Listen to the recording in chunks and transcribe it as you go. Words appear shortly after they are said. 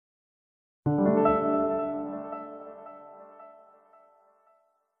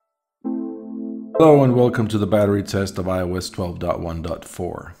Hello and welcome to the battery test of iOS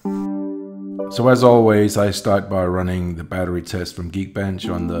 12.1.4. So as always, I start by running the battery test from Geekbench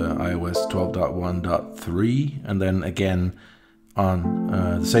on the iOS 12.1.3 and then again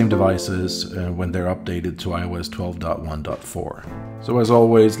on the same devices when they're updated to iOS 12.1.4. So as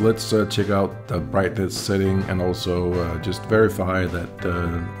always, let's check out the brightness setting and also just verify that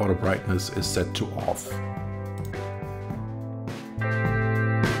auto brightness is set to off.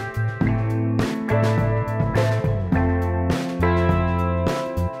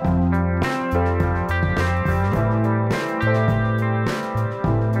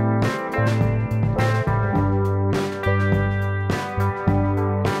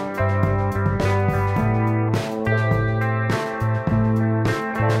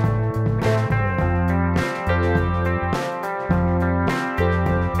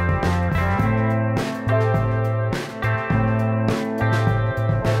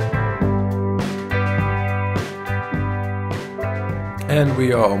 And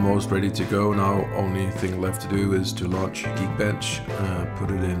we are almost ready to go now. Only thing left to do is to launch Geekbench, put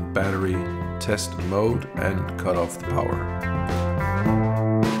it in battery test mode and cut off the power.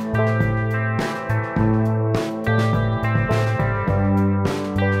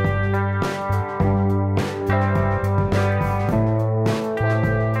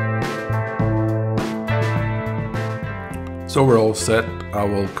 So we're all set. I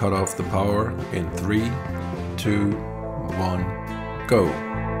will cut off the power in 3, 2, 1, go.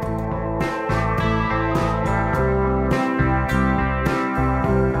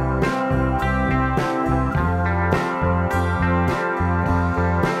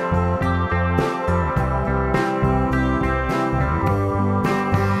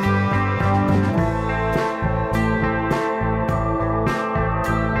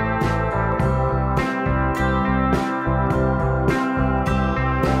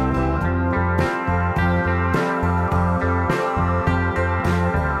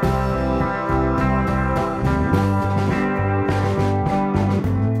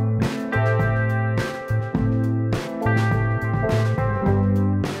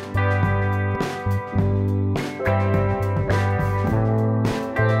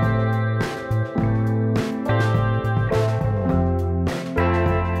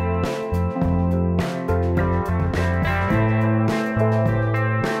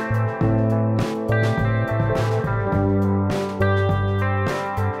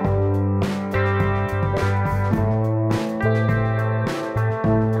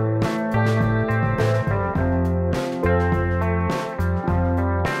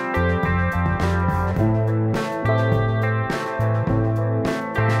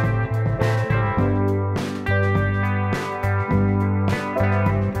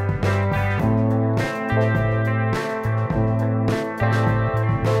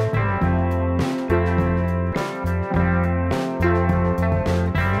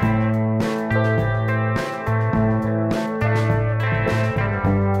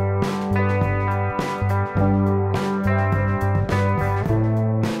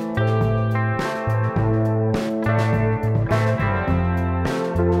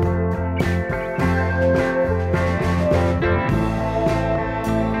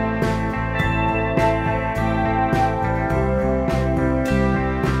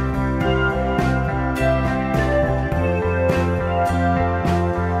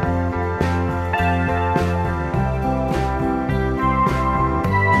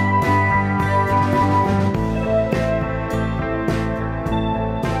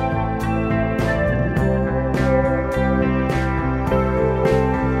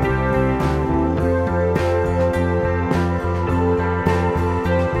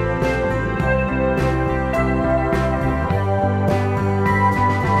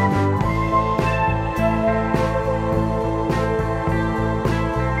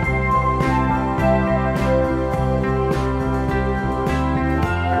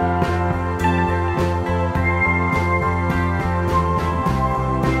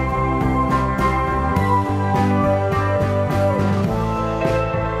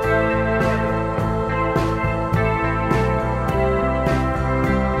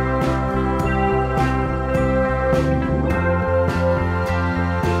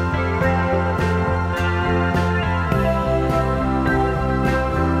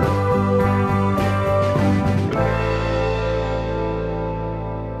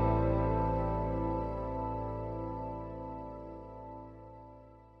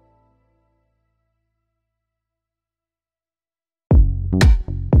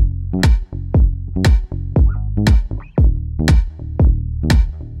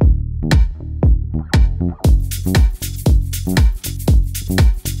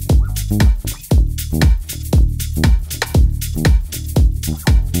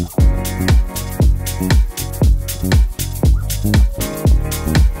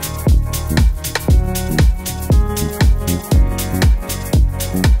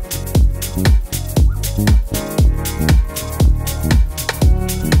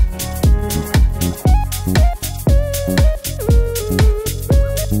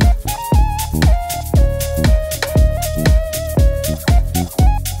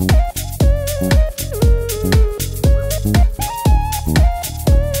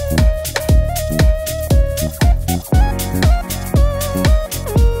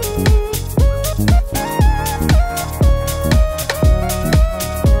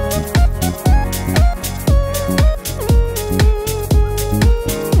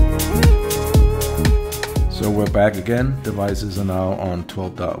 again, devices are now on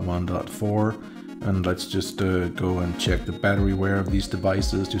 12.1.4, and let's just go and check the battery wear of these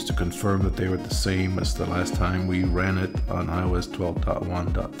devices just to confirm that they were the same as the last time we ran it on iOS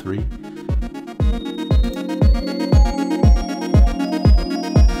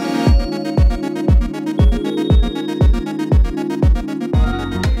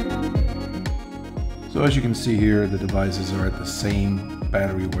So as you can see here, the devices are at the same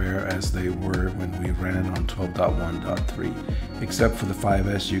battery wear as they were when we ran it on 12.1.3. Except for the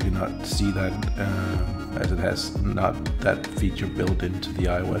 5S, you cannot see that as it has not that feature built into the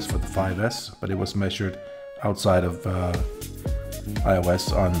iOS for the 5S, but it was measured outside of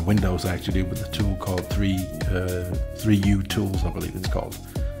iOS on Windows actually with a tool called 3U Tools, I believe it's called.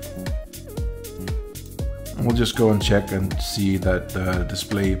 We'll just go and check and see that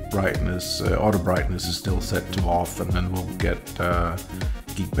display brightness, auto brightness is still set to off, and then we'll get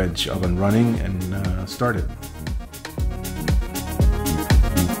Geekbench up and running and start it.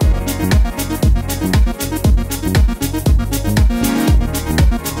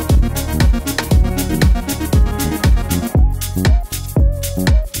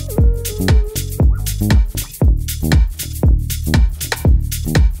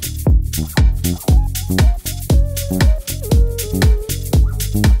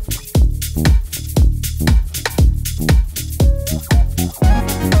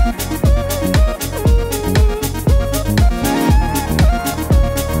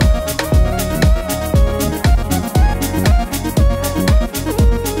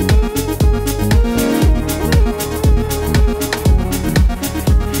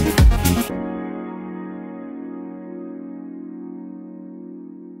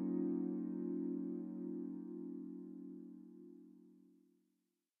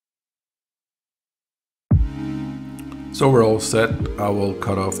 So we're all set. I will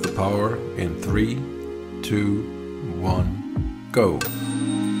cut off the power in 3, 2, 1, go.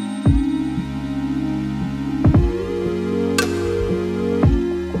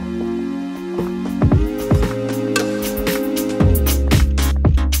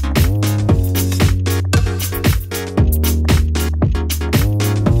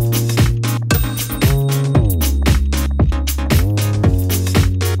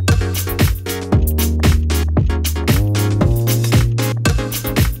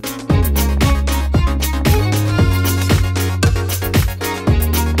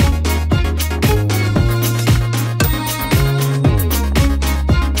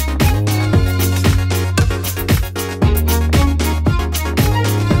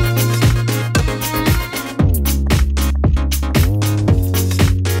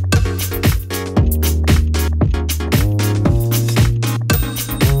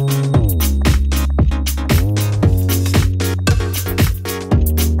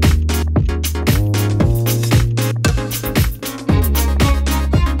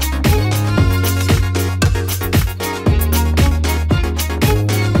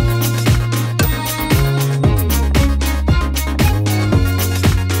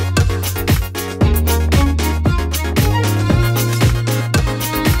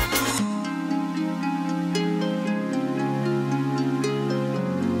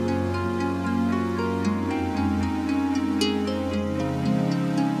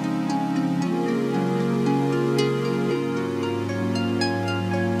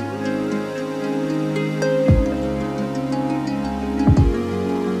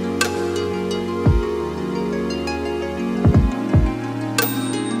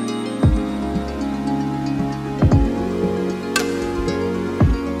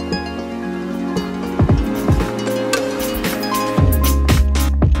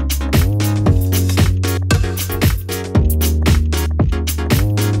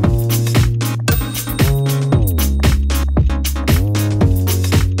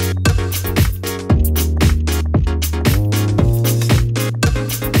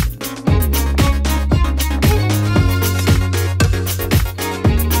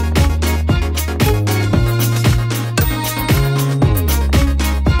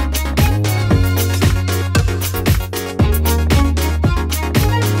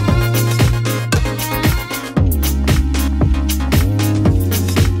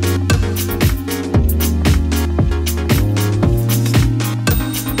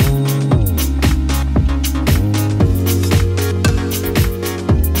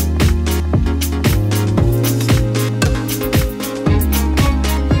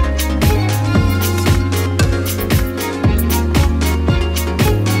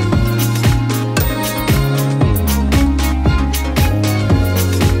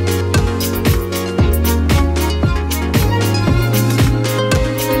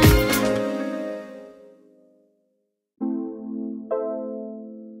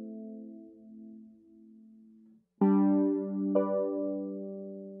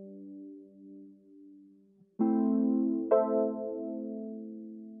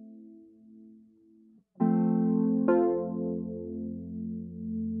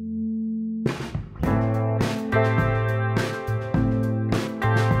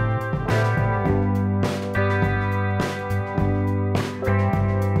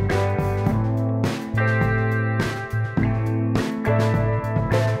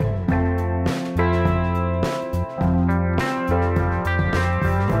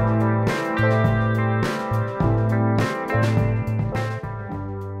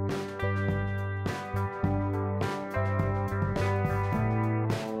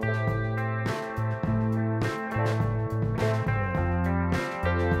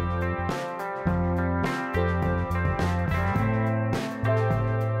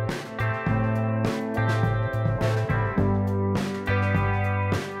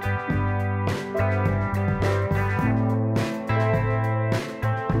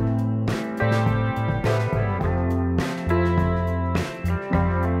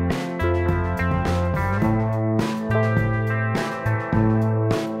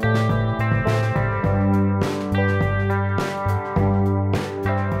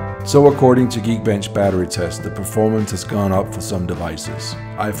 So according to Geekbench battery test, the performance has gone up for some devices.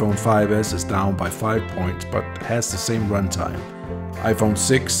 iPhone 5s is down by 5 points but has the same runtime. iPhone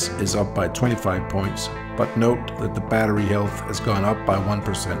 6 is up by 25 points, but note that the battery health has gone up by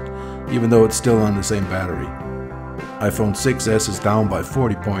 1%, even though it's still on the same battery. iPhone 6s is down by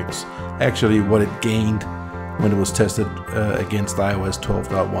 40 points, actually what it gained when it was tested against iOS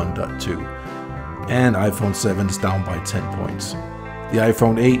 12.1.2. And iPhone 7 is down by 10 points. The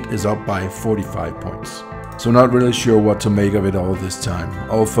iPhone 8 is up by 45 points. So not really sure what to make of it all this time.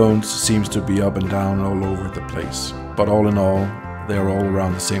 All phones seems to be up and down all over the place. But all in all, they are all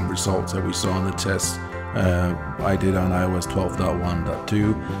around the same results that we saw in the test I did on iOS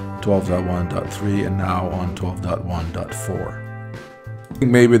 12.1.2, 12.1.3 and now on 12.1.4. I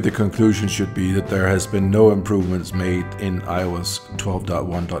think maybe the conclusion should be that there has been no improvements made in iOS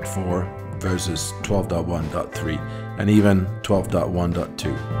 12.1.4 versus 12.1.3 and even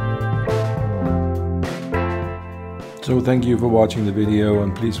 12.1.2. So thank you for watching the video,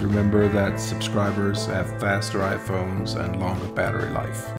 and please remember that subscribers have faster iPhones and longer battery life.